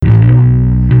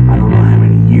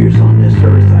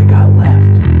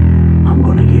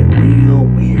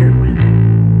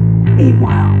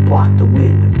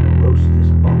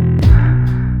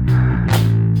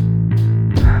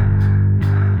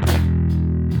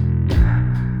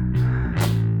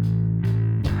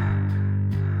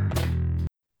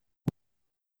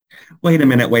Wait a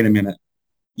minute, wait a minute.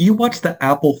 You watch the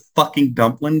Apple fucking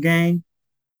Dumpling Gang?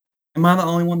 Am I the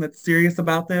only one that's serious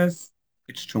about this?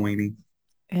 It's Chewini.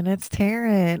 And it's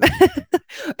Taryn.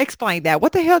 Explain that.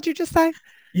 What the hell did you just say?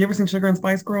 You ever seen Sugar and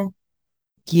Spice Girl?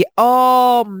 Yeah.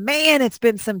 Oh man, it's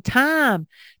been some time.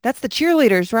 That's the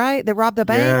cheerleaders, right? That robbed the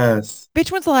bank. Yes.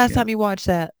 Bitch, when's the last Yeah. time you watched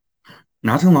that?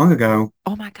 Not too long ago.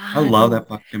 Oh my I God. love that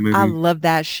fucking I movie. love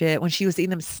that shit. When she was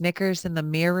eating them Snickers in the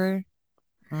mirror.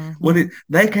 What Hmm it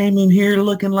they came in here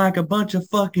looking like a bunch of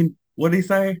fucking what did he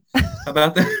say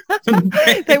about the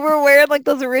They were wearing like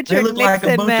those they Richard look like a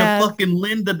Nixon bunch of masks. fucking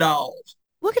Linda dolls.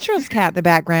 Look at Travis Cat in the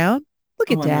background.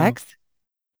 Look at Oh, I know. Dax.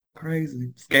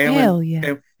 Crazy. Scaling. Hell yeah.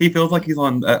 He feels like he's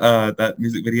on that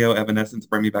music video, Evanescence,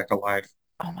 Bring Me Back to Life.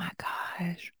 Oh my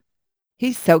gosh.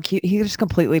 He's so cute. He just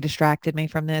completely distracted me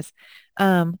from this.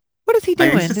 What is he I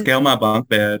used doing? to scale my bunk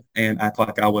bed and act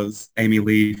like I was Amy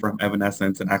Lee from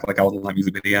Evanescence and act like I was in that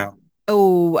music video.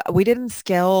 Oh, we didn't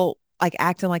scale like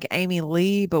acting like Amy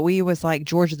Lee, but we was like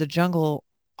George of the Jungle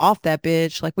off that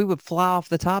bitch. Like we would fly off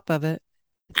the top of it.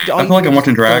 All I you feel see like are I'm just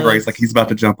watching Drag Race, like thugs. he's about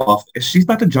to jump off. If she's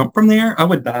about to jump from there, I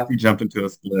would die if he jumped into a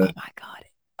Oh split. my God.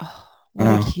 Oh,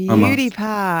 what a Oh, I'm a cutie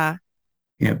pie.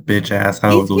 yeah, bitch ass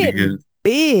He's hoes what he getting is.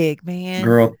 big,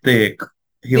 man. Girl thick.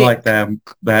 He like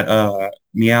Thick. that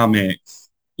meow mix.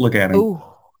 Look at him.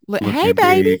 Oh, look, hey, Looking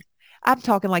baby. big. I'm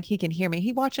talking like he can hear me.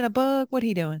 He watching a bug. What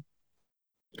he doing?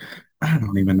 I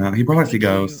don't even know. He probably He see cute.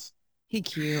 ghosts. He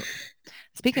cute.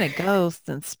 Speaking of ghosts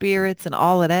and spirits and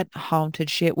all of that haunted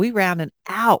shit, we rounding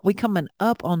out. We coming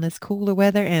up on this cooler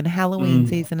weather and Halloween Mm.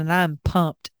 season, and I'm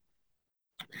pumped.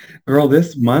 Girl,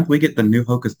 this month we get the new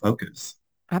Hocus Pocus.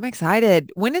 I'm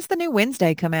excited. When does the new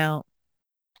Wednesday come out?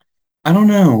 I don't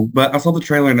know, but I saw the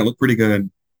trailer and it looked pretty good.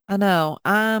 I know.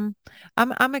 I'm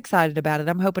excited about it.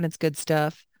 I'm hoping it's good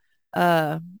stuff.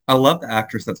 Uh, I love the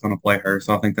actress that's going to play her,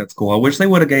 so I think that's cool. I wish they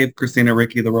would have gave Christina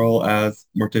Ricci the role as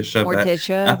Morticia, but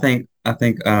I Morticia. think I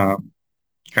think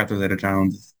Catherine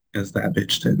Zeta-Jones is that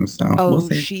bitch too. So we'll Oh,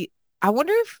 see. I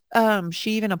wonder if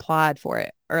she even applied for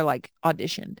it or like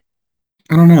auditioned.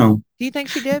 I don't know. Do you think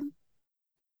she did?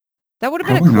 That would have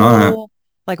been a Probably not. cool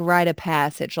like rite of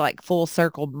passage, like full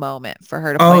circled moment for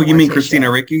her to play Oh, you mean Christina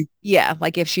Morticia. Ricci? Yeah,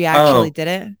 like if she actually Oh, did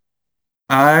it.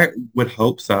 I would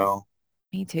hope so.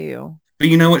 Me too. But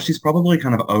you know what? She's probably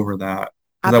kind of over that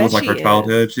I because that bet was like her she is.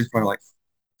 childhood. She's probably like,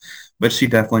 but she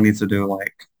definitely needs to do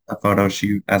like a photo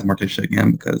shoot as Morticia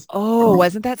again because, Oh, girl.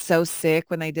 wasn't that so sick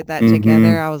when they did that together?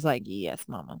 Hmm. I was like, yes,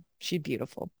 mama. She's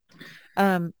beautiful.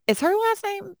 Is her last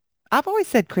name? I've always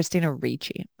said Christina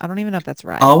Ricci. I don't even know if that's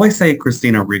I right. always say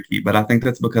Christina Ricci, but I think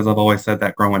that's because I've always said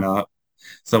that growing up.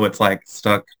 So it's like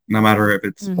stuck, no matter if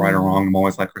it's right or Hmm wrong. I'm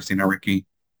always like Christina Ricci.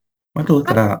 I have to look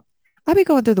I, it up. I be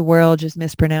going through the world just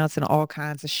mispronouncing all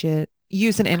kinds of shit,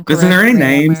 using Is there incorrect any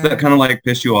names that grammar. kind of like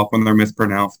piss you off when they're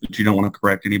mispronounced, but you don't want to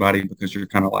correct anybody because you're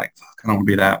kind of like, fuck, I don't want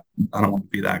to be that. I don't want to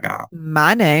be that guy.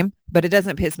 My name, but it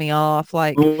doesn't piss me off.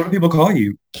 Like But what do people call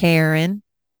you? Karen,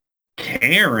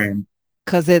 Karen.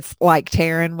 because it's like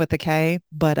Taryn with a K.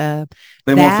 But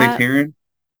They won't say that Karen.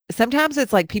 sometimes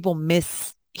it's like people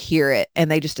mishear it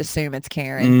and they just assume it's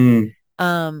Karen. Mm,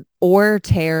 Or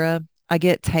Tara. I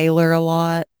get Taylor a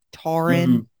lot,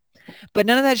 mm. Taryn, but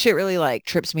none of that shit really like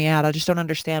trips me out. I just don't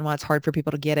understand why it's hard for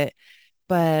people to get it.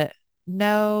 But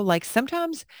no, like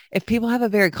sometimes if people have a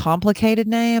very complicated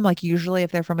name, like usually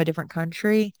if they're from a different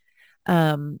country,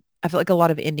 I feel like a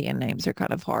lot of Indian names are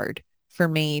kind of hard for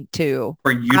me to.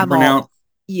 For you to I'm all pronounce.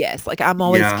 yes, like I'm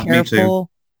always Yeah, me too. careful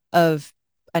of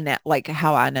like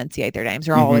how I enunciate their names,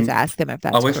 or I'll Hmm. always ask them if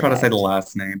I that's always try to say the correct.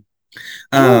 last name.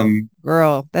 Ooh, Um,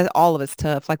 girl, that all of it's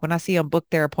tough. Like when I see them book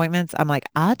their appointments, I'm like,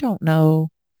 I don't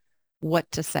know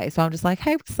what to say. So I'm just like,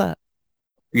 hey, what's up?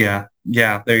 yeah,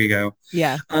 yeah, there you go.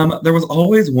 Yeah, There was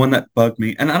always one that bugged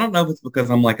me, and I don't know if it's because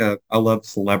I'm like I love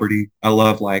celebrity. I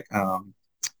love like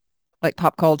like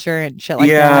pop culture and shit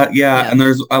like that. yeah, yeah, Yeah. and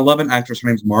I love an actress. Her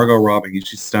name's Margot Robbie.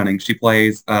 She's stunning. She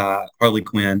plays Harley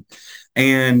Quinn,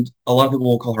 and a lot of people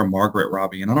will call her Margaret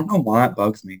Robbie, and I don't know why it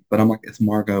bugs me, but I'm like, it's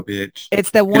Margot, bitch.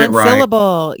 It's the Get it one right.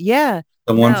 syllable. Yeah.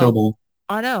 The one No, syllable.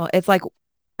 I know. It's like,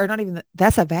 or not even,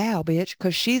 that's a vowel, bitch,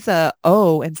 because she's a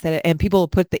O instead of, and people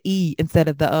put the E instead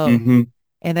of the O. Hmm.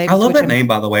 And they've I love switched that them. name,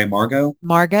 by the way, Margot.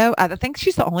 Margot, I think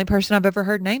she's the only person I've ever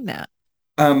heard name that.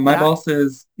 My But I, boss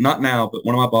is not now, but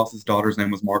one of my boss's daughter's name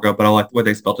was Margot, but I like the way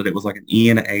they spelled it. It was like an E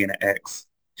and an A and an X.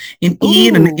 An E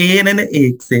and an ooh, N and an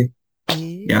X.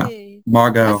 Yeah, yeah,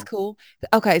 that's Margot. cool.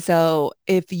 Okay, so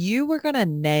if you were gonna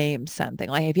name something,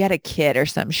 like if you had a kid or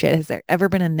some shit, has there ever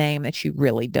been a name that you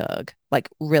really dug, like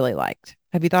really liked?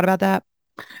 Have you thought about that?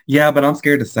 Yeah, but I'm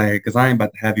scared to say it because I ain't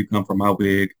about to have you come for my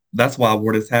wig. That's why I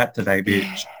wore this hat today,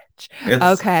 Bitch. bitch.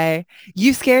 It's Okay.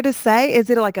 You scared to say? Is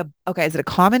it like a okay, is it a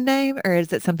common name or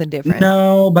is it something different?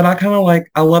 no, but I kind of like,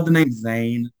 I love the name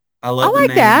Zane. I I love the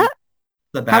like that. name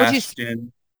How would you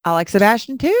Sebastian. I like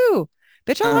Sebastian too.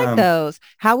 Bitch, I like Um, those.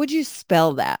 How would you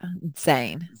spell that?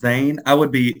 Zane. Zane, I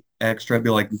would be extra, I'd be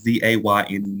like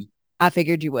Zayne. I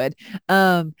figured you would.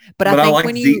 But I But I think like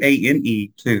when you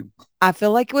Zane too. I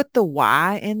feel like with the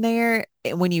Y in there,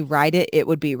 when you write it, it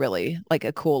would be really like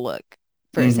a cool look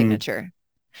for a Hmm. signature.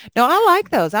 No, I like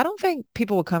those. I don't think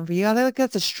people will come for you. I think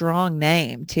that's a strong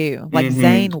name too. Like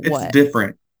Zane It's what?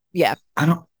 different. Yeah. I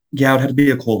don't, yeah, it would have to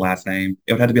be a cool last name.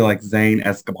 It would have to be like Zane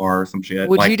Escobar or some shit.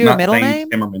 Would you Like do a not middle Zane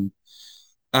name? Timmerman.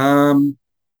 Um,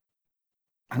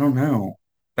 I don't know.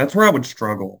 That's where I would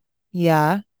struggle.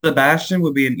 Yeah. Sebastian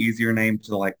would be an easier name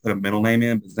to like put a middle name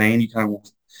in, but Zane, you kind of,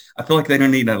 I feel like they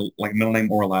don't need a like middle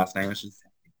name or a last name. It's just,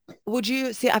 Would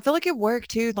you see? I feel like it worked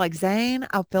too. Like Zane,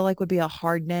 I feel like would be a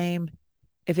hard name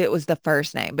if it was the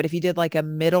first name. But if you did like a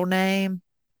middle name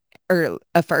or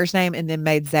a first name and then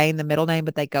made Zane the middle name,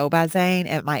 but they go by Zane,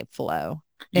 it might flow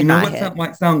you in know my what head.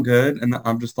 might sound good, and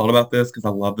I'm just thought about this because I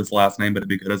love this last name, but it'd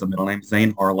be good as a middle name,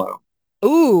 Zane Harlow.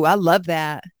 Ooh, I love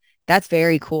that. That's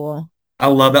very cool. I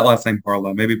love that last name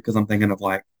Harlow. Maybe because I'm thinking of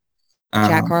like,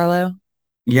 Jack um, Harlow.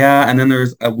 yeah, and then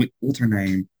there's what's her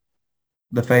name?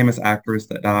 The famous actress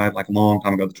that died like a long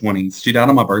time ago, the 20s. She died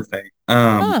on my birthday.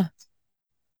 Huh.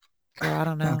 Girl, I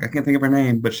don't Fuck, know. I can't think of her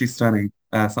name, but she's stunning.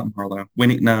 Something Harlow.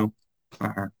 Winnie, no,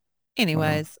 not her.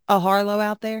 Uh, Anyways, a Harlow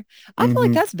out there. I feel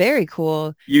like hmm. that's very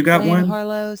cool. You got Zane one?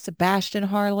 Harlow, Sebastian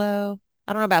Harlow.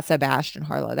 I don't know about Sebastian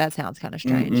Harlow. That sounds kind of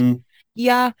strange. Mm-mm.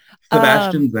 Yeah. Um,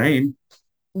 Sebastian Zane.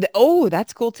 oh,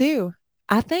 that's cool too.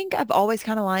 I think I've always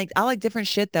kind of liked I like different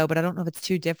shit though, but I don't know if it's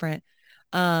too different.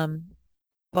 Um,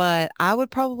 but I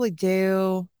would probably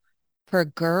do for a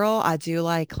girl, I do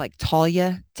like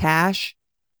Talia, Tash,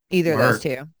 either of those Work.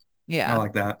 two. I Yeah.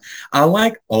 like that. I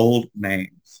like old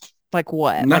names. Like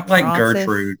what? Like Not like Francis?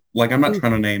 Gertrude. Like I'm not Ooh,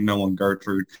 trying to name no one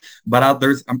Gertrude, but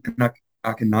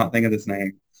I cannot think of this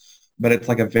name. But it's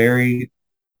like a very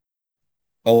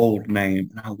old name,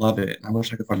 and I love it. I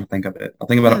wish I could find to think of it. I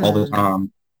think about it all the hmm.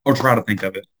 time, or try to think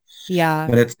of it. Yeah.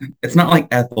 But it's not Like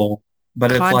like Ethel,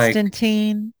 but it's like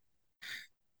Constantine.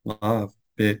 love,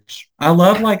 bitch. I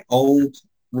love like old,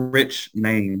 rich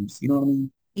names. You know what I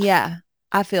mean? Yeah,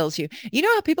 I feels you. You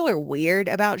know how people are weird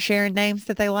about sharing names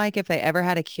that they like if they ever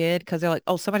had a kid because they're like,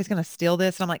 oh, somebody's gonna steal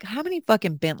this. And I'm like, how many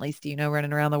fucking Bentleys do you know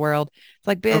running around the world? It's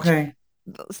like, bitch, Okay.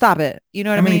 stop it. You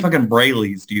know what I How many mean? fucking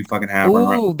Brayleys do you fucking have running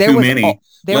around? Ooh, Too many.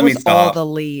 there Let me was all stop. the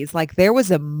Lees. Like there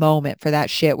was a moment for that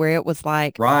shit where it was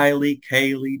like Riley,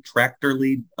 Kaylee,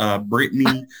 Tractorly,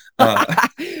 Brittany, uh,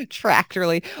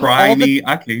 tractorly, all the Brimey.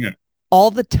 I can't.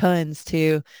 all the tons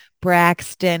too.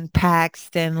 Braxton,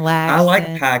 Paxton, I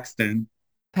like Laxton. Paxton.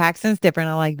 Paxton's different.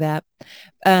 I like that.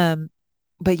 Um,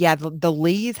 but yeah, the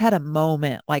Lees had a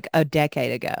moment like a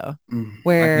decade ago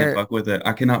I can't where fuck with it.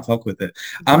 I cannot fuck with it.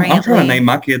 I'm trying to Brantley, name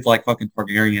my kids like fucking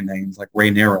Targaryen names, like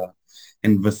Rhaenyra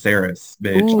and Viserys,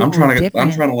 bitch. ooh, I'm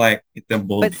different. trying to like get them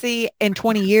But bullies. see, in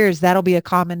 20 years, that'll be a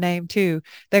common name too.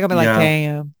 They're gonna be like, Yeah.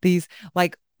 damn, these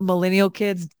like millennial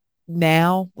kids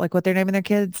now, like what they're naming their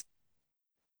kids,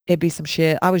 it'd be some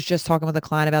shit. I was just talking with a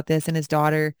client about this, and his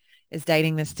daughter is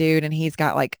dating this dude, and he's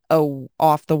got like a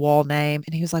off the wall name,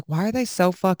 and he was like, "Why are they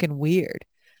so fucking weird?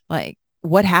 Like,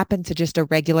 what happened to just a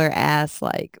regular ass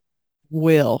like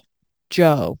Will,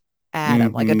 Joe,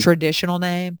 Adam, like a Mm-hmm. traditional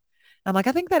name?" I'm like,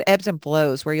 I think that ebbs and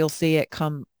flows where you'll see it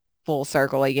come full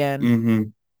circle again. Mm-hmm.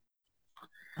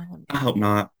 Oh, I hope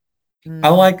not.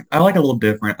 mm, I like a little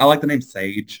different. I like the name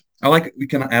Sage. I like we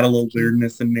kind of add a that's little cute.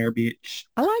 weirdness in there, bitch.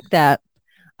 I like that.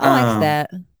 I likes Um,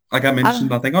 that. like I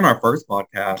mentioned, I I think on our first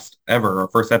podcast ever, our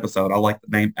first episode, I like the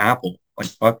name Apple. Like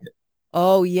fuck it.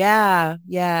 oh yeah,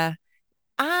 yeah.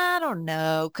 I don't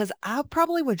know, because I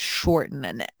probably would shorten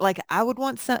it. Like I would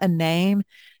want a name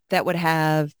that would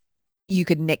have you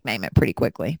could nickname it pretty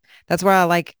quickly. That's why I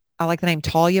like the name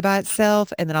Talia by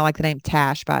itself, and then I like the name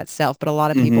Tash by itself. But a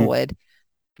lot of people Hmm. would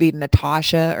be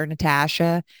Natasha or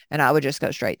Natasha, and I would just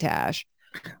go straight Tash.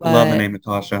 Love the But name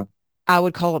Natasha. I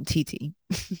would call him TT.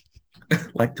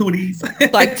 Like tooties.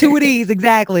 Like two of these,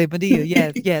 exactly. Medea,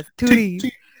 yes, yes, two of Toot, these.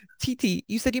 toot. TT,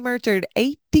 you said you murdered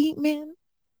 18 men.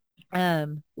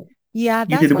 Yeah,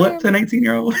 You that's did where what to an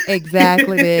 18-year-old?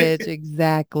 exactly, bitch.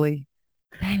 Exactly.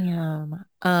 Damn.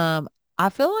 I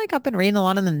feel like I've been reading a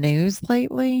lot in the news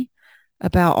lately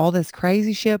about all this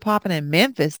crazy shit popping in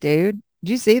Memphis, dude.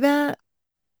 Did you see that?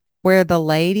 Where the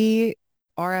lady,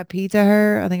 RIP to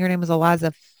her, I think her name was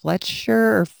Eliza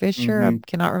Fletcher or Fisher. I Hmm.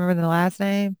 cannot remember the last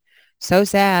name. So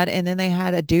sad. And then they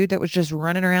had a dude that was just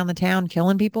running around the town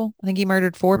killing people. I think he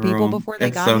murdered 4 people Girl, before they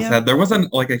it's got so him. sad. There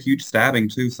wasn't like a huge stabbing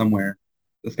too somewhere.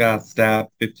 This guy stabbed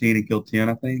 15 and killed 10,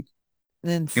 I think.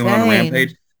 He went on a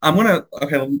rampage. Insane.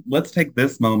 Okay, let's take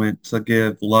this moment to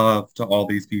give love to all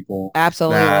these people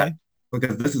that, Absolutely.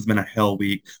 because this has been a hell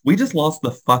week. We just lost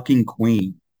the fucking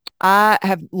queen. I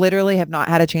have literally have not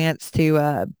had a chance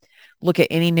to look at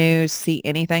any news, see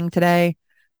anything today.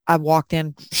 I walked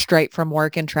in straight from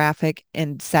work in traffic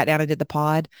and sat down and did the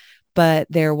pod. But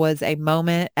there was a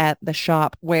moment at the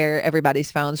shop where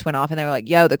everybody's phones went off and they were like,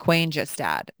 yo, the queen just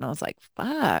died. And I was like,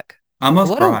 fuck. I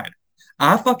almost What a, cried.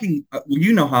 I fucking, well,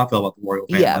 you know how I feel about the royal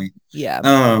yeah, family. yeah,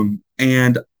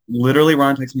 And literally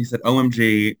Ryan texted me, he said,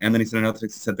 OMG. And then he said another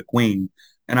text, he said, the queen.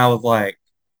 And I was like,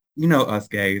 you know, us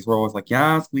gays, we're always like,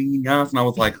 yes, queen, yes. And I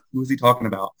was like, who is he talking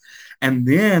about? And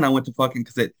then I went to fucking,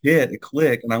 because it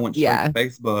clicked, and I went straight to yeah.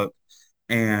 Facebook.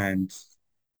 And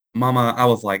mama, I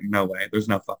was like, no way, there's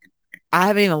no fucking. I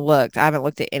haven't even looked. I haven't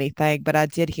looked at anything, but I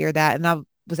did hear that. And I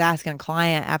was asking a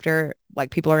client after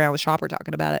like people around the shop were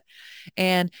talking about it.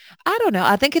 And I don't know.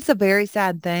 I think it's a very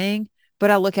sad thing,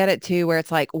 but I look at it too where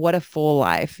it's like, what a full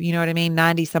life. You know what I mean?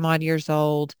 90 some odd years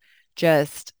old,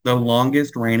 just The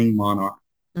longest reigning monarch,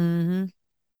 mm-hmm,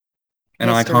 an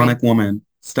history. iconic woman,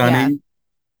 Yeah. stunning,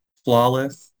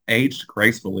 flawless, aged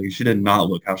gracefully. She did not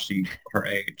look how her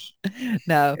age.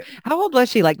 No. How old was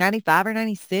she? Like 95 or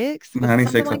 96? Was it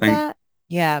something 96, I like think. that?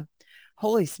 Yeah.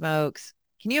 Holy smokes.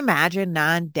 Can you imagine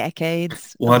 9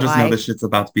 decades Well, of I just know life? this shit's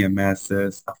about to be a mess,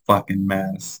 sis. A fucking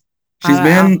mess. She's I,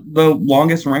 been the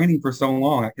longest reigning for so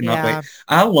long. I cannot wait. yeah.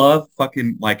 I love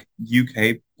fucking like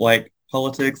UK like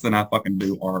politics, and I fucking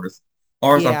do ours.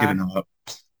 Ours, I've Yeah. given up.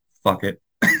 Fuck it.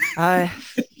 I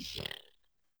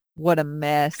What a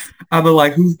mess. I'll be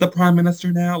like, who's the prime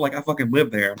minister now? Like, I fucking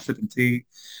live there. I'm sipping tea.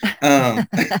 Um,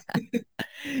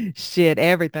 Shit,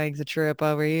 everything's a trip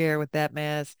over here with that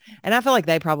mess. And I feel like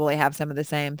they probably have some of the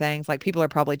same things. Like people are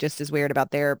probably just as weird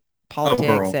about their oh, politics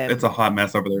girl, and it's a hot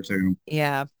mess over there too.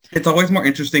 yeah. It's always more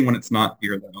interesting when it's not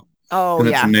here though, Oh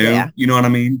because it's yeah, yeah, new. You know what I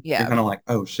mean? You're yeah. kind of like,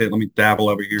 oh shit, let me dabble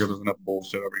over here. There's enough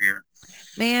bullshit over here.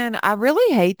 Man, I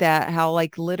really hate that how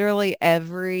like literally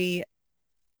every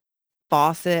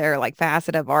faucet or like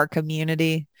facet of our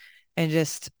community and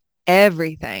just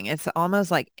everything. It's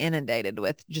almost like inundated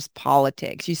with just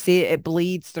politics. You see it, it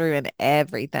bleeds through in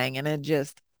everything and it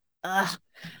just ugh.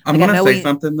 I'm Like I gonna know say we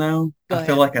something though. go I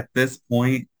feel ahead. like at this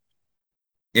point,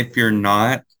 if you're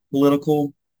not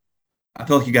political, I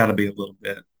feel like you got to be a little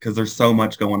bit because there's so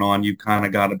much going on. You kind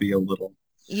of got to be a little,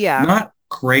 Yeah. not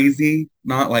crazy,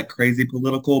 not like crazy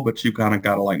political, but you kind of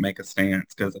got to like make a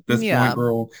stance because at this point, Yeah.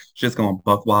 girl, it's just going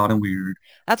buck wild and weird.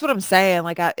 That's what I'm saying.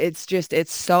 Like it's just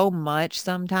it's so much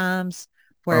sometimes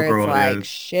Oh, where it's girl, it like is.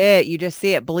 shit, you just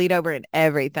see it bleed over in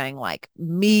everything, like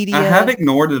I have media.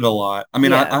 ignored it a lot. I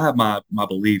mean, Yeah. I have my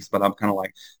beliefs, but I'm kind of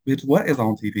like, bitch, what is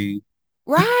on TV?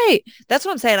 Right. That's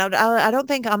what I'm saying. I don't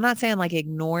think I'm not saying like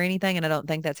ignore anything, and I don't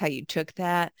think that's how you took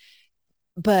that.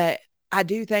 But I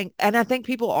do think, and I think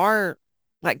people are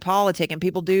like politic and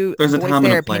people do There's a voice time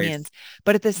and a their place. opinions.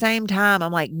 But at the same time,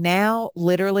 I'm like, now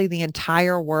literally the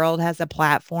entire world has a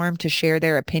platform to share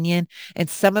their opinion. And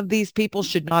some of these people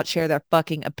should not share their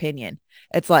fucking opinion.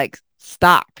 It's like,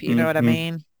 stop. You know what I Hmm.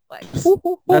 mean? Like, Just whoo,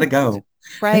 whoo, let it whoo. go.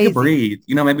 Take a Crazy. breathe.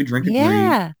 You know, maybe drink a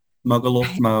drink, Yeah. smoke a little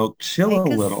Ta- smoke, chill a Take a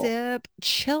little. sip,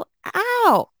 chill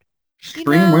out. You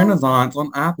Stream know, Renaissance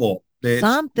on Apple, bitch.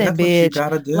 something, That's what you bitch.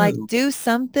 gotta Like, do. do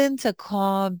something to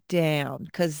calm down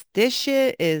because this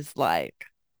shit is like,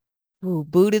 ooh,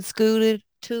 booted, scooted,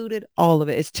 tooted, all of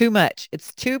it. It's too much.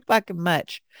 It's too fucking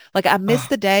much. Like, I miss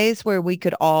the days where we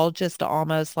could all just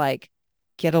almost like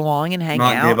get along and hang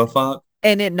Not give out a fuck.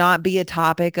 and it not be a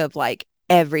topic of like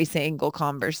every single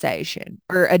conversation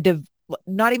or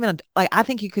not even like I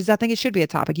think you because I think it should be a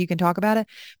topic you can talk about it,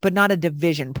 but not a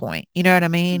division point. You know what I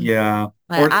mean? Yeah.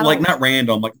 Like Or I like don't. not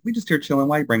random. Like we just here chilling.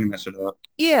 Why are you bringing that shit up?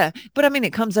 Yeah, but I mean,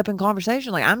 it comes up in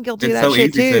conversation. Like I'm guilty of It's that so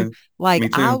shit easy too. to. Like Me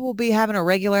I too. will be having a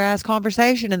regular ass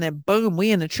conversation, and then boom,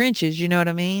 we in the trenches. You know what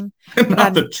I mean? But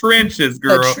Not the trenches, the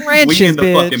girl. We trenches, in the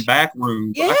fucking bitch. back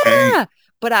rooms. I can't. Yeah,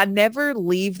 but I never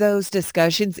leave those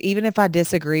discussions, even if I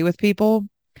disagree with people.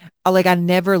 Like I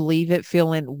never leave it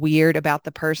feeling weird about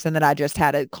the person that I just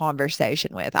had a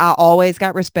conversation with. I always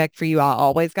got respect for you. I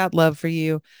always got love for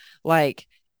you. Like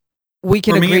we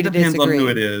can For me, agree it to depends on who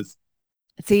disagree. it is.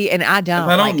 See, and I If don't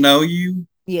I don't like, know you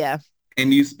yeah.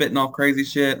 and you spitting off crazy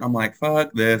shit, I'm like,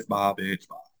 fuck this, bye, bitch,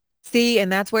 bye. See,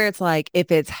 and that's where it's like,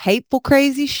 if it's hateful,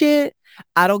 crazy shit,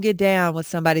 I don't get down with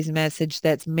somebody's message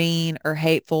that's mean or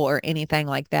hateful or anything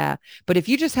like that. But if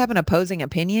you just have an opposing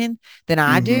opinion, then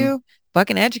I Mm-hmm. do.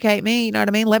 fucking educate me. You know what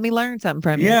I mean? Let me learn something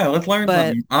from you. Yeah, let's learn But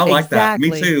something. I like that. Me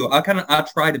exactly. too. I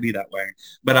try to be that way,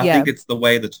 but I Yeah. think it's the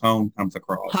way the tone comes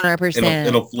across. $100%.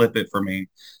 It'll flip it for me.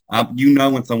 You know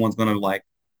when someone's gonna like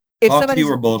If talk to you somebody's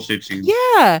or bullshit you.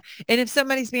 Yeah. And if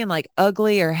somebody's being like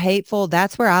ugly or hateful,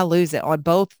 that's where I lose it on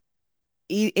both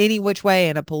any which way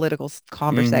in a political Hmm.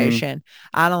 conversation.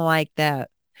 I don't like that.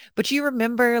 But you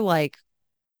remember, like,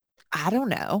 I don't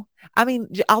know. I mean,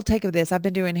 I'll take of this. I've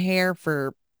been doing hair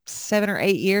for 7 or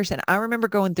 8 years, and I remember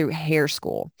going through hair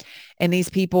school, and these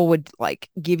people would like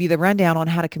give you the rundown on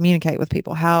how to communicate with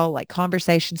people, how like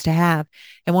conversations to have.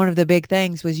 And one of the big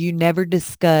things was you never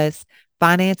discuss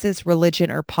finances,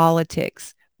 religion, or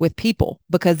politics with people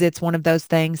because it's one of those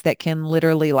things that can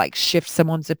literally like shift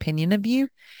someone's opinion of you.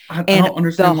 I And don't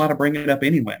understand the why to bring it up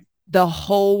anyway. the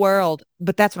whole world,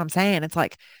 but that's what I'm saying. It's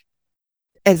like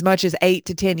as much as 8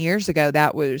 to 10 years ago,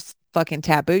 that was fucking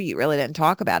taboo. You really didn't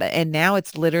talk about it. And now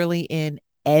it's literally in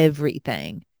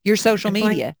everything. Your social It's like,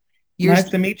 media. Your nice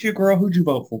to meet you, girl. Who'd you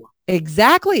vote for?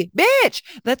 exactly, bitch.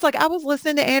 That's like I was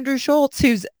listening to Andrew Schultz,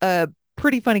 who's a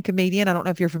pretty funny comedian. I don't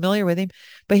know if you're familiar with him,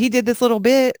 but he did this little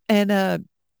bit and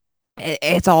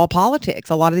it's all politics.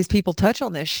 A lot of these people touch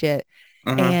on this shit.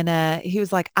 Uh-huh. And he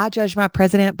was like, I judge my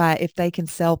president by if they can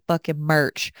sell fucking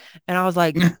merch. And I was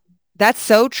like, that's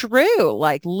so true.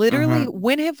 Like literally, Uh-huh.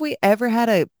 when have we ever had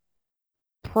a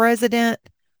president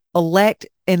elect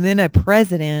and then a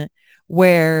president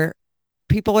where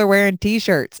people are wearing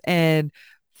t-shirts and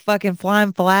fucking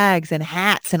flying flags and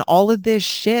hats and all of this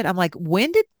shit? I'm like,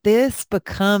 when did this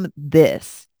become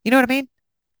this? You know what I mean?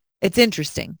 It's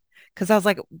interesting because I was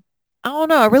like, I don't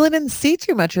know. I really didn't see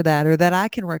too much of that or that I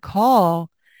can recall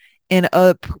in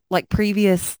like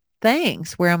previous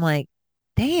things where I'm like,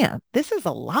 damn, this is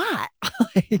a lot.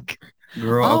 Like,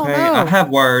 Girl, I don't okay. I know. have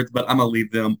words, but I'm gonna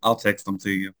leave them. I'll text them to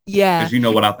you Yeah, because you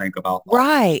know what I think about that.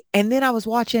 right. And then I was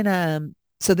watching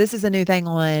so this is a new thing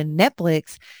on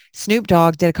Netflix. Snoop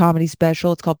Dogg did a comedy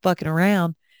special. It's called Fucking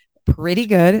Around. Pretty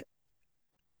good.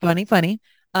 Funny, funny.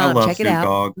 I love Check it Snoop out.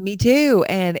 Dogg. Me too.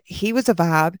 And he was a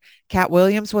vibe. Cat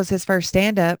Williams was his first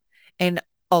stand-up. And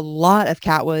a lot of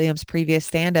Cat Williams' previous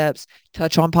stand-ups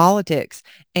touch on politics.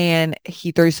 And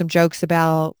he threw some jokes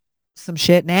about some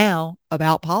shit now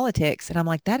about politics. And I'm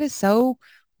like, that is so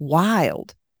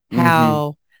wild Hmm.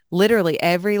 how literally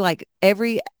every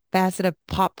facet of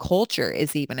pop culture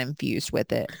is even infused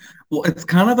with it. Well, it's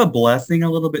kind of a blessing a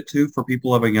little bit too for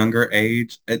people of a younger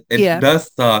age. It Yeah.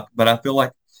 does suck, but I feel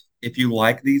like if you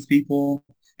like these people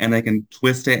and they can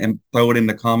twist it and throw it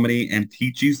into comedy and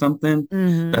teach you something,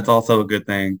 Mm-hmm. that's also a good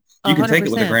thing. A You can hundred take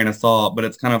it with a percent. grain of salt, but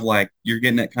it's kind of like you're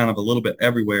getting it kind of a little bit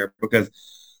everywhere because,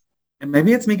 and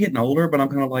maybe it's me getting older, but I'm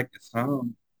kind of like, it's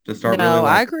time to start really No,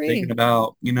 I like thinking agree.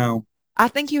 about, I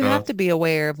think you have stuff. to be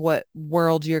aware of what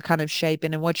world you're kind of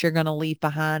shaping and what you're going to leave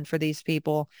behind for these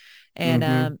people. And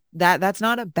Hmm. that's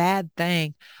not a bad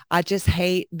thing. I just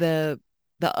hate the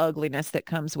ugliness that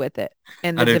comes with it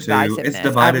and I the do too. It's divisiveness.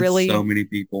 divided so many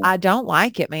people. I don't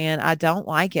like it, man. I don't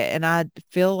like it. And I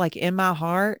feel like in my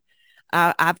heart,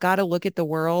 I've got to look at the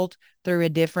world through a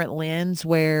different lens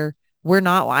where we're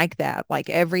not like that. Like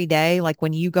every day, like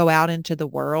when you go out into the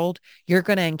world, you're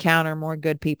going to encounter more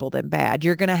good people than bad.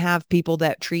 You're going to have people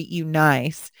that treat you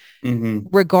nice, Hmm.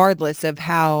 regardless of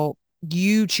how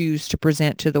you choose to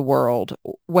present to the world,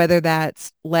 whether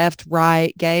that's left,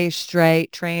 right, gay,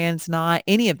 straight, trans, not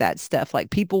any of that stuff.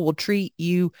 Like people will treat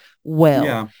you well.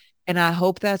 Yeah. And I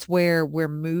hope that's where we're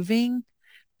moving.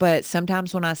 But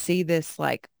sometimes when I see this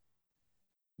like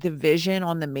division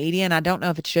on the media, and I don't know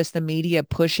if it's just the media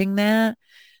pushing that,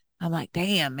 I'm like,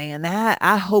 damn, man, that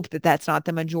I hope that that's not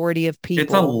the majority of It's a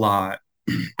people lot.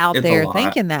 out It's a there lot.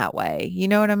 thinking that way. You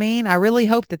know what I mean? I really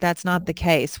hope that that's not the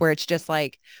case where it's just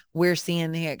like we're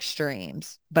seeing the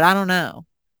extremes, but I don't know.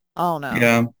 Oh no.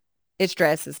 Yeah. It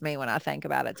stresses me when I think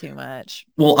about it too much.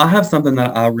 Well, I have something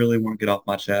that I really want to get off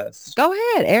my chest. Go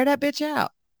ahead, air that bitch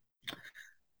out.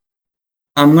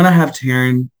 I'm gonna have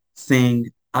Taryn sing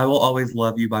 "I Will Always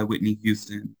Love You" by Whitney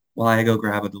Houston while I go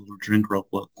grab a little drink real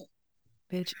quick.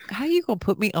 Bitch, how you gonna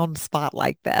put me on the spot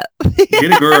like that?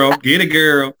 Get it, girl. Get it,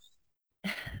 girl.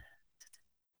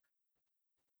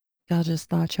 Y'all just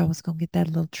thought y'all was gonna get that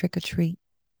little trick or treat.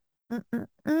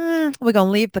 We're gonna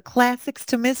leave the classics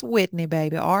to Miss Whitney,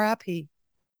 baby. R.I.P.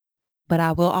 But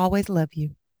I will always love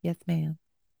you. Yes, ma'am.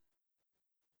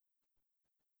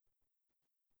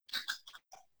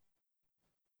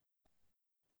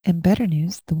 And better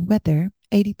news, the weather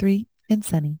 83 and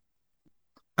sunny.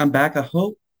 I'm back. I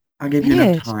hope I gave you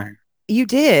enough Bitch, time. you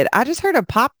did. I just heard a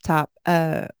pop top.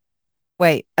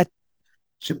 Wait,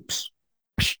 Chips.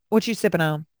 what you sipping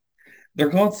on? They're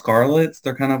called Scarlets.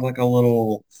 They're kind of like a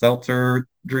little seltzer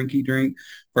drinky drink.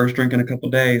 First drink in a couple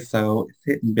days, so it's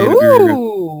hitting, baby.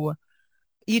 Ooh,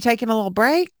 you taking a little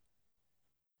break?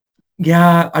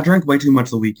 Yeah, I drank way too much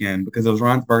the weekend because it was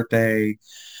Ron's birthday.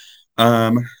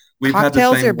 Um, we've had this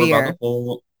Cocktails or thing. We're about to beer?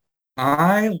 pull.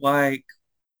 I like.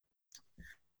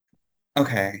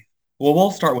 Okay. Well,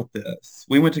 we'll start with this.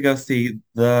 We went to go see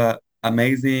the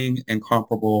amazing,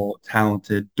 incomparable,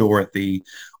 talented Dorothy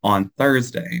on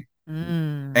Thursday,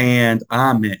 Mm. and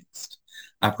I mixed.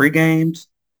 I pre-gamed.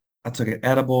 I took an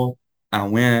edible. I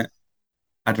went.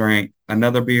 I drank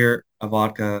another beer, a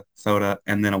vodka, soda,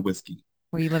 and then a whiskey.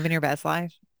 Were you living your best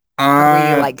life? Or were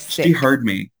you like She sick? heard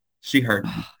me. She heard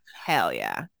me. Oh, hell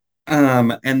yeah.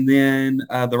 And then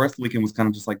the rest of the weekend was kind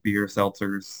of just like beer,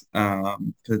 seltzers,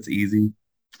 because it's easy.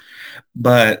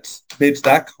 But bitch,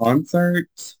 that concert,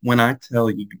 when I tell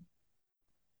you,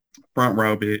 front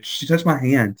row, bitch, she touched my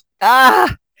hand.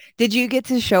 Ah, did you get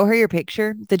to show her your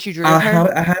picture that you drew of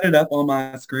her? I had it up on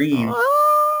my screen,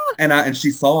 Ah, and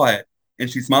she saw it, and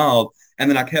she smiled, and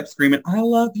then I kept screaming, "I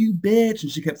love you, bitch!"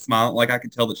 And she kept smiling, like I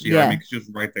could tell that she heard me yeah. because she was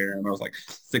right there, and there was like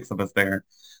six of us there.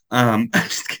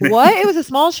 Just What? kidding. It was a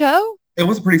small show? It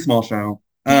was a pretty small show.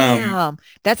 Damn.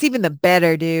 That's even the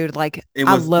better, dude. Like, It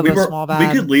I was love a small we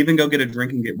could vibe. leave and go get a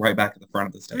drink and get right back at the front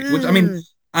of the stage. Which I mean, Mm,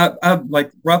 I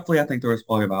like roughly I think there was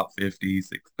probably about 50,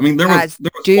 60. I mean, guys,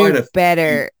 there was quite do a few.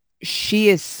 better. She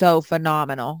is so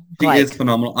phenomenal. She is Like,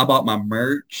 phenomenal. I bought my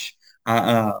merch.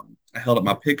 I held up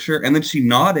my picture, and then she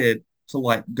nodded to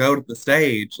like go to the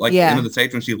stage, like the end of yeah. the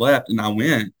stage when she left, and I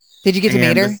went. Did you get to meet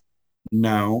And her? this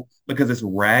no, because this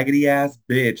raggedy ass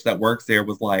bitch that works there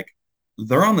was like,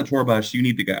 they're on the tour bus. You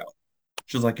need to go.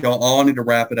 She was like, y'all all need to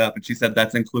wrap it up. And she said,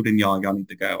 that's including y'all. Y'all need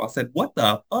to go. I said, what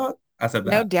the fuck? I said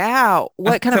No that. doubt.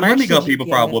 I What kind of said, let me merch go did you pee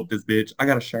before I get? whoop this bitch. I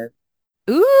got a shirt.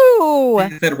 Ooh.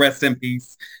 It said rest in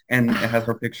peace. And it has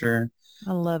her picture.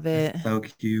 I love It's it. so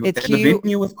cute. It's And the cute.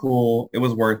 venue was cool. It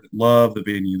was worth it. Love the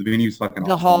venue. The venue's fucking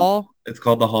The awesome. hall. It's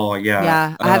called the Hall. Yeah.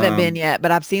 Yeah, I haven't been yet,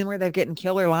 but I've seen where they're getting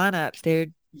killer lineups,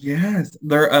 dude. Yes.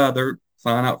 Their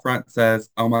sign out front says,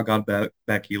 oh my God,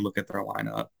 Becky, look at their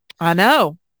lineup. I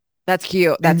know. That's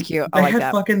cute. That's And cute. I they like had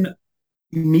that. fucking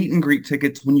meet and greet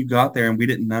tickets when you got there and we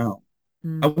didn't know. I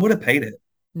Mm. would have paid it.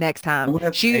 Next I time. would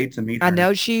have paid to meet I her.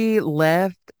 know she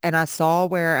left and I saw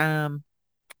where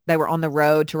they were on the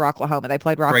road to Rocklahoma. They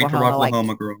played Straight to Rocklahoma like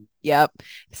Rocklahoma, girl. yep.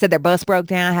 Said their bus broke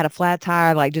down, had a flat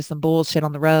tire, like just some bullshit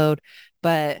on the road.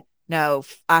 But no,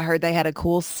 I heard they had a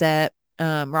cool set.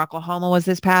 Rocklahoma was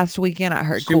this past weekend. I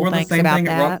heard She cool wore the things same about thing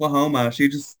at that. Rocklahoma. She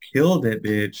just killed it,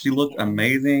 bitch. She looked Yeah.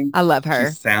 amazing. I love She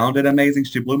her. sounded amazing.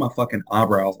 She blew my fucking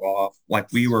eyebrows off.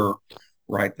 Like we were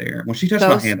right there. When she touched So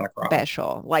my hand, I cried.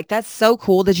 special. Like that's so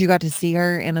cool that you got to see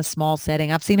her in a small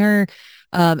setting. I've seen her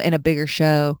in a bigger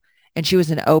show and she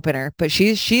was an opener, but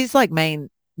she's like main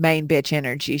bitch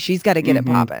energy. She's got to get it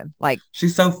Hmm. popping. Like,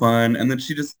 She's so fun. And then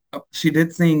she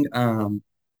did sing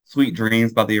Sweet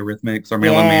Dreams by the Eurythmics or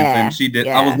Marilyn Manson. yeah, She did.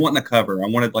 I was yeah. wanting a cover. I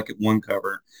wanted like one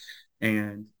cover.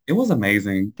 And it was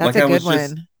amazing. That's Like a I good was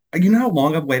just, one. you know how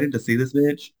long I've waited to see this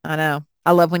bitch? I know.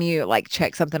 I love when you like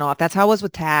check something off. That's how I was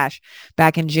with Tash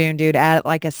back in June, dude, at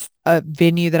like a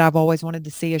venue that I've always wanted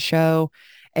to see a show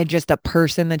and just a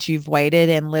person that you've waited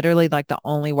and literally like the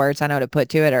only words I know to put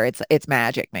to it are it's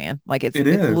magic, man. Like It it's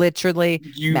is. literally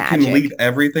You can leave magic.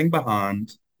 everything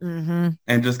behind Mm-hmm.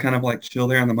 and just kind of like chill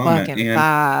there in the moment. Fucking And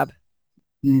vibe.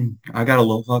 I got a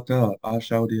little fucked up. I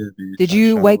sure did, bitch. Did I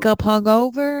you wake sure up did.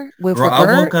 hungover with Girl, I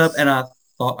woke up regrets? and I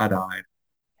thought I died.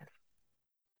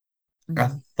 I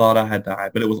Mhm. thought I had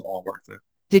died, but it was all worth it.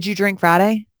 Did you drink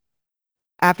Friday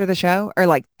after the show? Or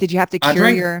like, did you have to I cure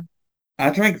drank your I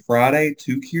drank Friday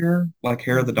to cure like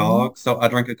hair of the Mhm. dog. So I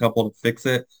drank a couple to fix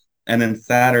it. And then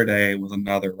Saturday was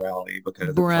another rally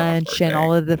because it was Ron's brunch and birthday.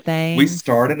 all of the We things?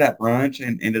 started at brunch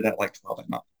and ended at like 12 at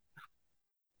night.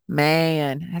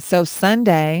 Man, so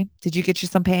Sunday, did you get you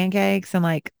some pancakes and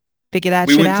like figure that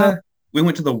We shit went out? to we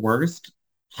went to the worst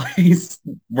place,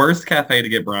 worst cafe to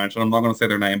get brunch. And I'm not gonna say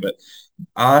their name, but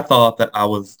I thought that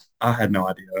I had no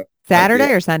idea. Like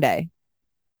Saturday or Sunday?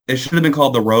 it should have been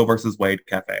called the Roe versus Wade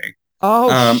Cafe. Oh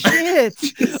Um, shit.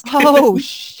 just Oh kidding.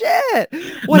 shit.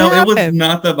 What No, it was happened?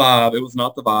 not the vibe. It was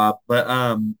not the vibe. But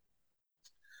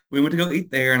we went to go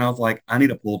eat there, and I was like, I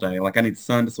need a pool day. Like I need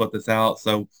sun to sweat this out.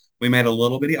 So we made a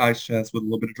little bitty ice chest with a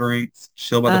little bit of drinks,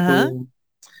 chill by the Uh-huh. pool,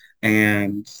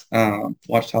 and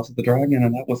watched House of the Dragon,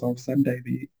 and that was our Sunday.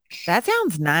 Beat. That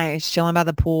sounds nice, chilling by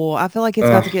the pool. I feel like it's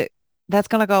about to Ugh, get that's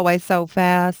gonna go away so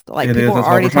fast. Like it people is. were That's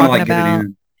why already we're trying to talking like get it about,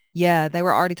 in. yeah, they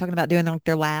were already talking about doing like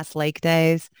their last lake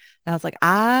days. And I was like,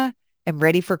 I am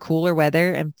ready for cooler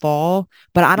weather and fall,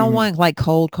 but I don't Hmm. want like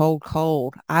cold, cold,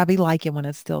 cold. I be liking when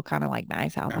it's still kind of like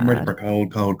nice I'm ready outside. for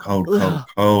cold, cold, cold, cold, Ugh,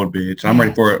 cold, bitch. I'm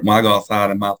ready for yes. it when I go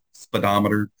outside and my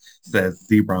speedometer says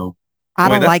zero. I Wait,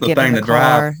 don't that's like the getting in thing the that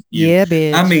car. drives you. Yeah,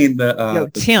 I bitch. mean Yo,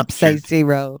 the temp say temperatures.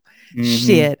 zero. Mm-hmm.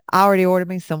 Shit. I already ordered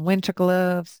me some winter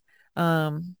gloves.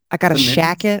 I got a The mittens.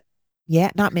 jacket.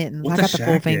 Yeah, not mittens. I What's a got the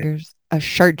full shacket? fingers. A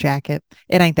shirt jacket.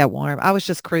 It ain't that warm. I was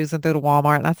just cruising through the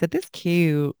Walmart and I said, this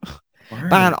cute.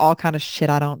 Buying Word. all kind of shit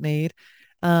I don't need.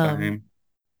 Um, Same.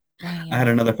 I had man,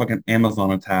 another fucking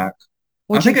Amazon attack.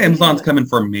 I what'd you think Amazon's get? coming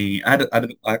for me. I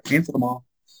canceled them all.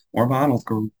 More vinyls,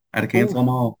 girl. I had to Oh, cancel them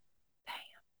all.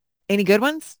 any good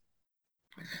ones?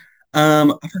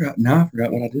 I forgot. Now I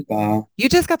forgot what I did buy. You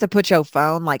just got to put your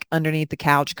phone like underneath the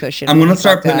couch cushion I'm when gonna you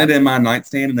start fucked putting it up. in my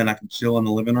nightstand and then I can chill in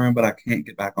the living room, but I can't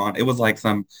get back on. It was like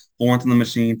some Florence in the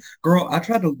Machine. Girl, I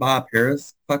tried to buy a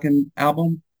Paris fucking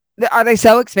album. Are they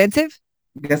so expensive?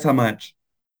 Guess how much?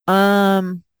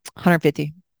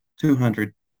 150.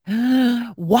 200.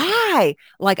 Why?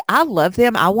 Like I love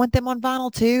them. I want them on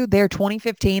vinyl too. Their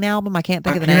 2015 album, I can't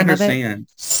think I of the can't name of it. understand.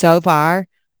 So far.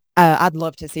 I'd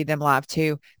love to see them live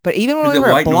too. But even when Is we it were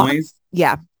at white Block, noise?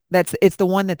 yeah, it's the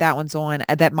one that one's on.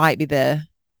 That might be the.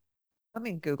 Let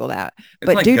me Google that. It's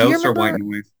But like dude, do you Ghost or white remember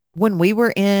noise. when we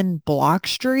were in Block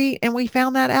Street and we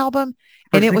found that album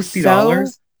For and it was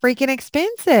so $60? freaking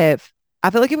expensive? I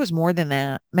feel like it was more than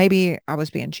that. Maybe I was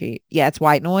being cheap. Yeah, it's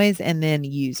White Noise and then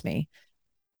Use Me.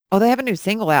 Oh, they have a new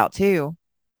single out too.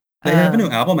 They have a new Um,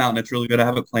 album out and it's really good. I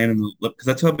have it playing in the because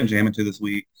that's who I've been jamming to this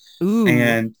week. ooh,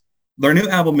 And their new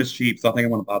album is cheap, so I think I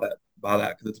want to buy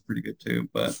that because it's pretty good too.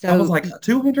 But I was so like,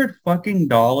 200 fucking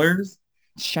dollars.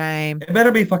 shame. It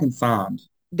better be fucking signed.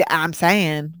 I'm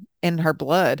saying in her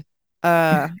blood.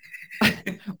 Uh,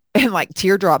 and like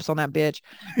teardrops on that bitch.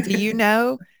 Do you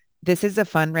know this is a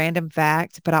fun random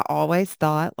fact, but I always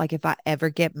thought like if I ever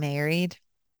get married,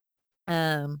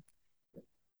 um,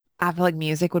 I feel like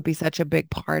music would be such a big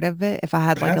part of it if I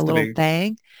had It like a has to little be.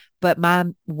 thing. But my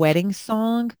wedding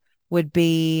song would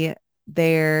be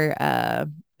their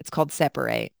it's called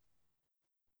Separate.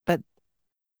 But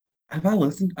Have I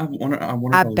listened? I wonder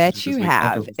I if I listened to bet it you this week. I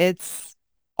have to have. listen. It's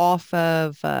off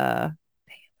of girl,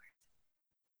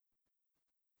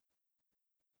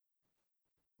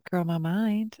 my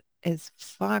mind is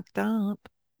fucked up.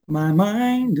 My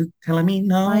mind is telling me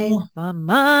no. My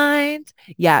mind.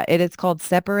 Yeah, it is called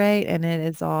Separate and it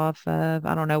is off of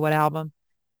I don't know what album.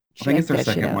 I think it's Check their that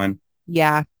shit second out. one.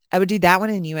 Yeah, I would do that one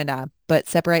and You and I, but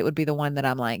Separate would be the one that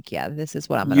I'm like, yeah, this is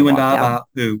what I'm gonna You and walk I down. by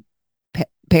who?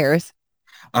 Paris.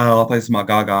 Oh, I played some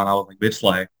Gaga and I was like, bitch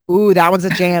slay. Ooh, that one's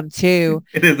a jam too.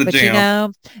 It is a But jam.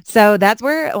 so that's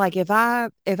where like if I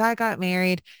got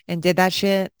married and did that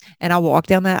shit and I walked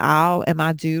down that aisle and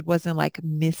my dude wasn't like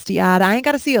misty eyed, I ain't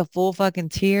got to see a full fucking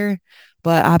tear,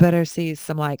 but I better see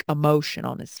some like emotion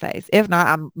on his face. If not,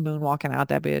 I'm moonwalking out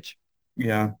that bitch.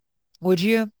 Yeah. Would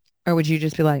you? Or would you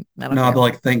just be like, I don't No, I'd care? be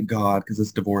like, thank God, because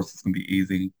this divorce is gonna be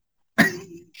easy.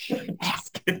 Shit.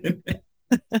 Just kidding.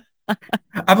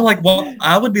 I'd be like, well,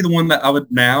 I would be the one that I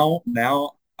would now,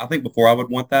 I think before I would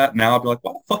want that. Now I'd be like,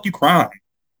 why the fuck you crying?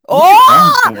 What you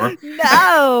crying Oh for?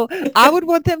 no. I would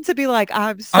want them to be like,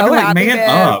 I'm I'd be so like, happy, man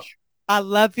up. bitch. I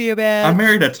love you, I bitch.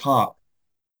 married a top,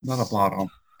 not a bottom.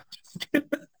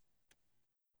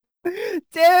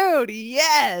 Dude,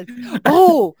 yes.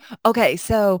 Oh, okay.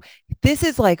 So this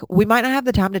is like, we might not have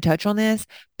the time to touch on this,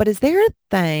 but is there a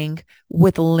thing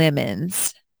with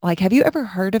lemons? Like, have you ever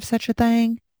heard of such a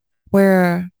thing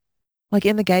where, like,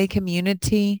 in the gay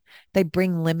community, they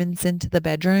bring lemons into the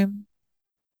bedroom?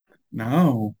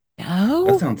 No,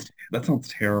 No, that sounds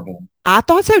terrible. I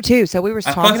thought so too. So we were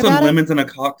I talking fucks with about it. lemons in a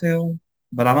cocktail,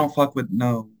 but I don't fuck with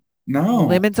no.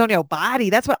 Lemons on your body.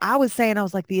 That's what I was saying. I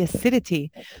was like the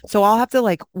acidity. So I'll have to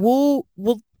like we'll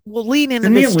lean into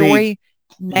Send me this a link. story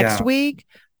next Yeah, week,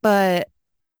 but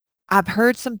I've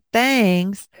heard some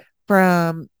things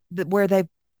from where they've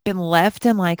been left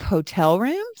in like hotel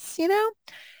rooms,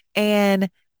 and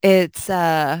it's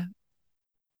uh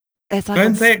it's go like ahead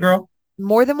on and say it, girl.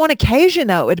 more than one occasion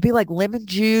though. It'd be like lemon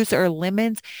juice or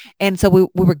lemons. And so we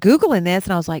were Googling this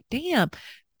and I was like, damn,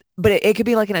 but it could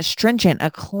be like an astringent,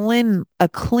 a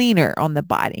cleaner on the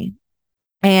body.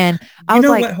 And I You was know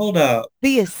like, what? Hold up.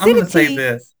 the I'm gonna say acidity,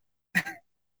 this.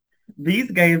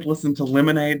 These gays listen to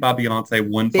Lemonade by Beyonce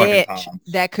one fucking bitch, time.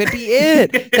 that could be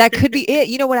it. That could be it.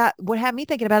 You know what had me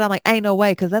thinking about it? I'm like, ain't no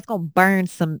way, because that's gonna burn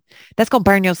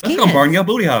your That's gonna burn skins. your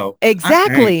booty hole. I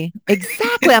can't. Exactly.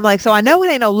 Exactly. I'm like, so I know it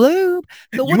ain't no lube.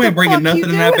 So what You the ain't bringing fuck you nothing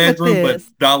in that doing with bedroom but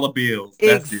this? dollar bills.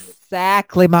 That's it.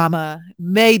 Exactly, mama.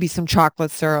 Maybe some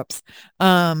chocolate syrups.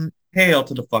 Hell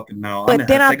to the fucking no. I'm But gonna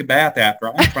then have to I take a bath after.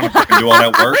 I ain't trying to fucking do all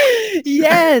that work.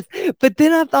 yes, but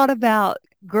then I thought about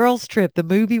Girls Trip, the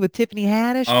movie with Tiffany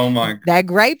Haddish, Oh my, that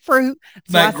grapefruit.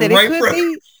 So I that said it could grapefruit.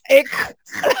 be it.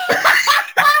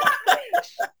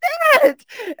 Shit.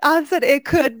 I said it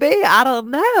could be. I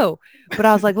don't know, but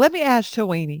I was like, let me ask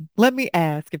Chowini. Let me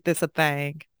ask if this a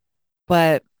thing.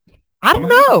 But I I'm don't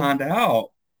gonna have to know. find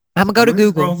out. I'm gonna go Some to of these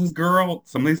Google. girls is girl.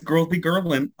 Some of these girls be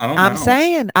girling. I don't know.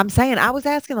 I'm saying, I was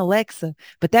asking Alexa,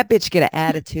 but that bitch get an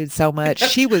attitude so much.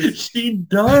 She was She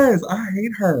does. I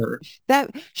hate her.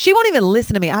 that she won't even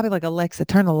listen to me. I'll be like, Alexa,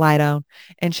 turn the light on.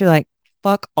 And she's like,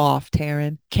 fuck off,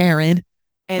 Karen.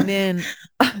 And then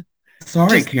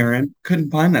Sorry, just, Karen.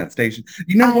 Couldn't find that station.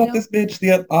 You know I what? don't, This bitch,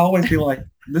 I always be like,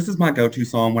 this is my go-to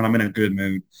song when I'm in a good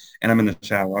mood and I'm in the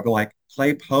shower. I'll be like,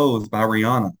 play Pose by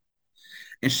Rihanna.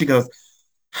 And she goes,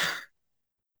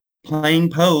 playing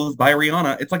Pose by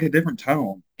Rihanna. It's like a different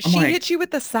tone. I'm she like, hit you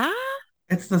with the sigh.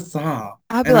 it's the saw.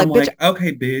 I'll be And I'm like, bitch, like,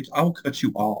 okay, bitch, I will cut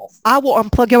you off. I will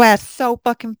unplug your ass so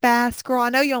fucking fast, girl. I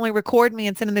know you only record me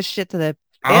and sending this shit to the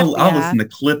I'll FBI. listen to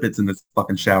Clip It's in this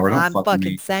fucking shower. Don't I'm fuck with fucking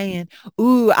me. saying,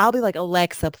 ooh, I'll be like,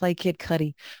 Alexa, play Kid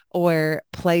Cudi or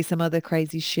play some other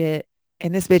crazy shit.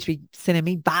 And this bitch be sending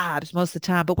me vibes most of the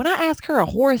time. But when I ask her a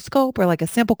horoscope or like a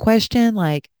simple question,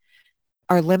 like,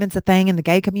 are lemons a thing in the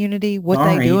gay community? What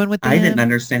they Sorry, doing with I didn't them?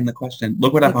 understand the question.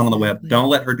 Look what I found on the web. Exactly. Don't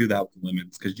let her do that with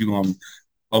lemons because you're going to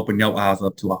open your eyes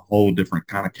up to a whole different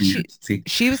kind of She community.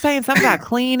 she was saying something about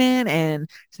cleaning and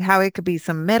how it could be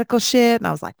some medical shit. And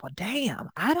I was like, well, damn,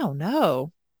 I don't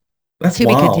know. That's To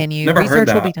be wild. continued. Never heard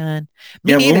Research will be that. done.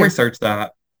 Me Yeah, we'll neither. research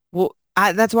that. Well,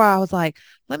 that's why I was like,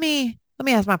 let me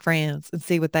ask my friends and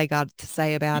see what they got to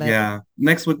say about it. Yeah.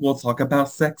 Next week we'll talk about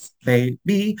sex,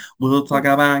 baby. We'll talk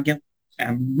Ooh, about you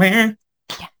and me.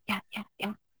 yeah, yeah, yeah,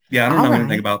 yeah. Yeah, I don't All know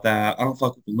anything right. about that. I don't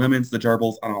fuck with the lemons, the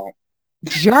gerbils. I don't.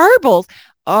 Gerbils.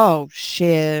 Oh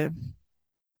shit.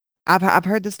 I've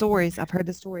heard the stories. I've heard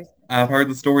the stories. I've heard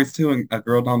the stories too, and a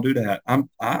girl don't do that.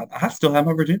 I still have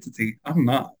my virginity. I'm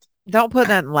not. Don't put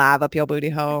nothing live up your booty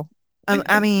hole.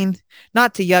 I mean,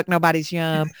 not to yuck nobody's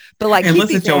yum, but like keep Unless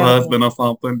these it's your animals. husband or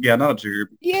something. Yeah, not a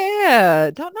gerbil. Yeah,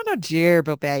 don't no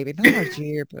gerbil, baby, no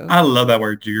gerbil, I love that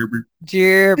word gerbil.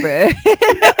 gerbil.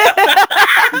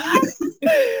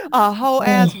 A whole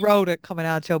ass Oh, rodent coming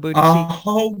out your booty a cheek.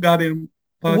 whole goddamn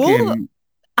We'll fucking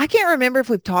I can't remember if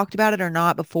we've talked about it or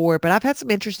not before, but I've had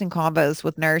some interesting combos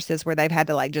with nurses where they've had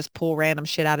to like just pull random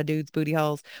shit out of dudes' booty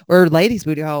holes or ladies'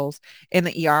 booty holes in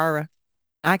the ER.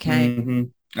 I can't. hmm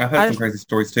I've had I some just crazy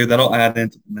stories too. That'll add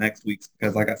into the next week's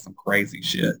because I got some crazy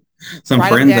shit. Some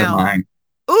write them friends of down. mine.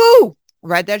 Ooh,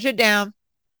 write that shit down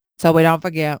so we don't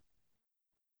forget.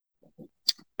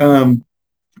 Um,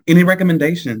 any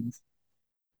recommendations?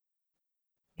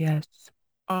 Yes.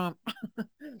 Um,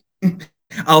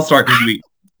 I'll start because you eat.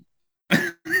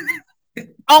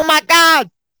 oh my God.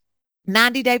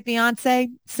 90 Day Fiance,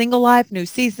 Single Life, new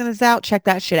season is out. Check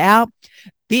that shit out.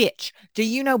 Bitch, do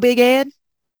you know Big Ed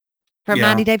from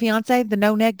 90 Yeah. Day Fiance, the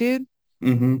no neck dude?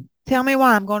 hmm Tell me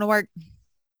why I'm going to work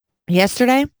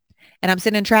yesterday and I'm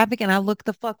sitting in traffic and I look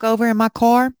the fuck over in my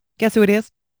car. Guess who it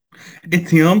is?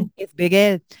 It's him. It's Big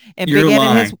Ed. And Big You're Ed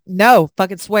and his, lying. no,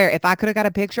 fucking swear. If I could have got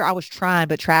a picture, I was trying,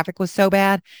 but traffic was so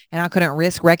bad and I couldn't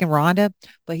risk wrecking Rhonda.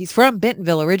 But he's from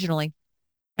Bentonville originally.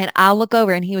 And I look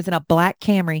over and he was in a black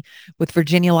Camry with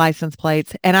Virginia license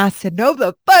plates. And I said, no,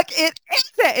 the fuck it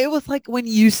isn't. It was like when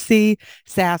you see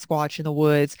Sasquatch in the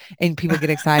woods and people get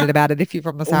excited about it if you're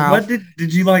from the What South.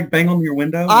 did you like bang on your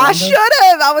window, I Rhonda? should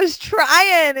have. I was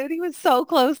trying. And he was so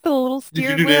close to the little Did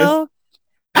you steering do this? wheel.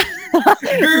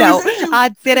 Girl, is No, that you? I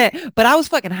didn't. But I was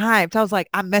fucking hyped. I was like,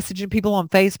 I'm messaging people on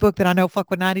Facebook that I know fuck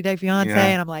with 90 Day Fiance. Yeah.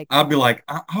 And I'm like, I'll be like,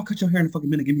 I'll cut your hair in a fucking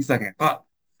minute. Give me a second. Fuck.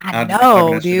 I I'll just be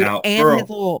typing know, that shit dude. out. And his Girl,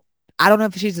 little, I don't know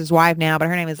if she's his wife now, but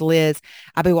her name is Liz.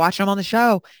 I'll be watching them on the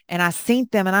show and I seen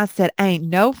them and I said, ain't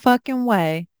no fucking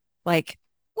way. Like,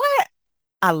 what?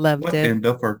 I loved what it. in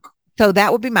the fuck? So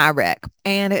that would be my rec.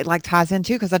 And it like ties in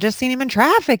too, because I just seen him in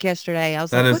traffic yesterday. I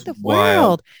was That like, what is the wild.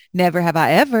 world? Never have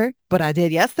I ever, but I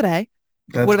did yesterday.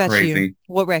 That's What about you? crazy.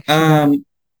 What recs you got? Um,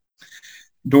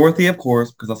 Dorothy, of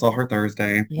course, because I saw her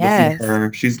Thursday. Listen to Yes.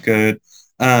 her. She's good.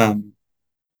 Um,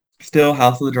 Still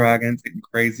House of the Dragons, getting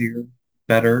crazier,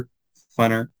 better,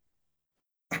 funner.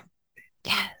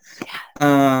 Yes. Yes.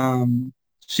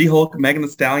 She-Hulk, Megan the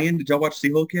Stallion. Did y'all watch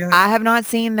She-Hulk yet? I have not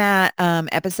seen that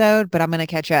episode, but I'm gonna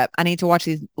catch up. I need to watch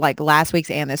these like last week's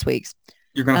and this week's.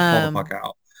 You're gonna fall the fuck Um,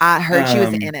 out. I heard she was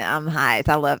Um, in it. I'm hyped.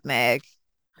 I love Meg.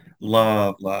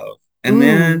 love, love. And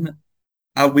then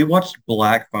Ooh. we watched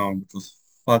Black Phone, which was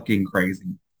fucking crazy.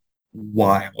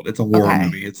 wild. It's a horror Okay.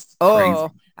 movie. It's Oh,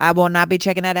 crazy. I will not be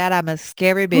checking that out. I'm a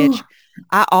scary bitch.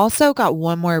 I also got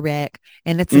one more rec,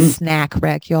 and it's a Mm. snack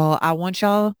rec, y'all. I'm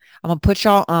gonna put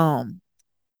y'all on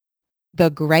the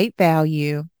Great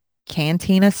Value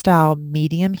Cantina style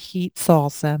medium heat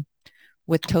salsa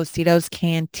with Tostitos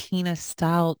Cantina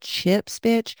style chips,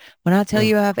 bitch. When I tell Oh,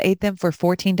 you I've ate them for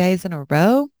 14 days in a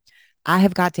row, I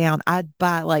have got down. I'd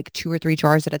buy like 2 or 3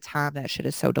 jars at a time. That shit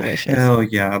is so delicious. hell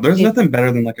yeah. There's It nothing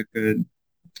better than like a good,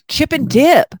 chip and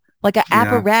dip, like an yeah,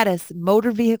 apparatus,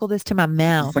 motor vehicle this to my just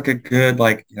mouth. like a good,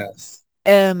 like, yes.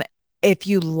 Um, if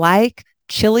you like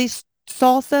chili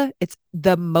salsa, it's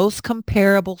the most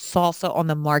comparable salsa on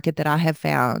the market that I have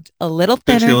found. A little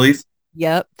The thinner. chilies.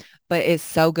 Yep. But it's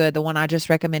so good. The one I just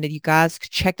recommended. You guys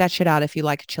check that shit out if you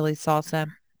like chili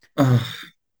salsa. Ugh,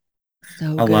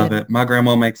 So I love good. it. My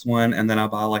grandma makes one, and then I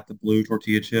buy like the blue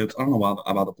tortilla chips. I don't know why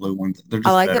I buy the blue ones. They're I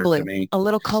just like the better to blue. me. A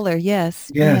little color.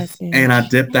 Yes. Yes, Yes. And I bitch.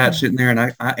 dipped that Yeah. shit in there, and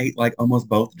I ate like almost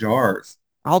both jars.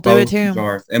 I'll do it Both too.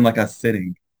 jars in like a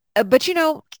sitting. But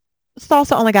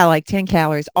salsa only got like 10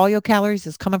 calories. All your calories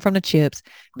is coming from the chips.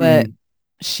 But Mm,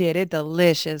 shit, it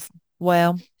delicious.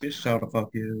 Well, this show the fuck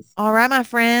is. all right, my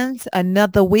friends.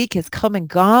 Another week has come and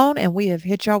gone, and we have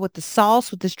hit y'all with the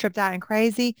sauce with this trip out and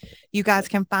crazy. You guys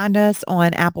can find us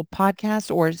on Apple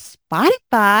Podcasts or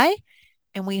Spotify.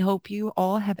 And we hope you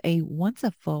all have a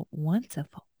wonderful,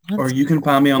 wonderful, Or you can wonderful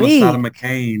find me on the side of week.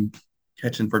 McCain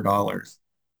catching for dollars.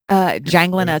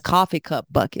 Jangling a Yes. coffee cup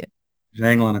bucket.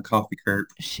 Jangling a coffee cart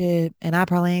Shit. And I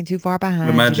probably ain't too far with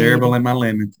behind my you, baby. gerbil and my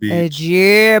lemons, A bitch.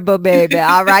 gerbil, baby.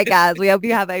 All right, guys. We hope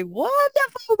you have a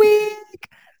wonderful week.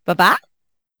 Bye-bye.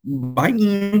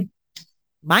 Bye.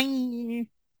 Bye.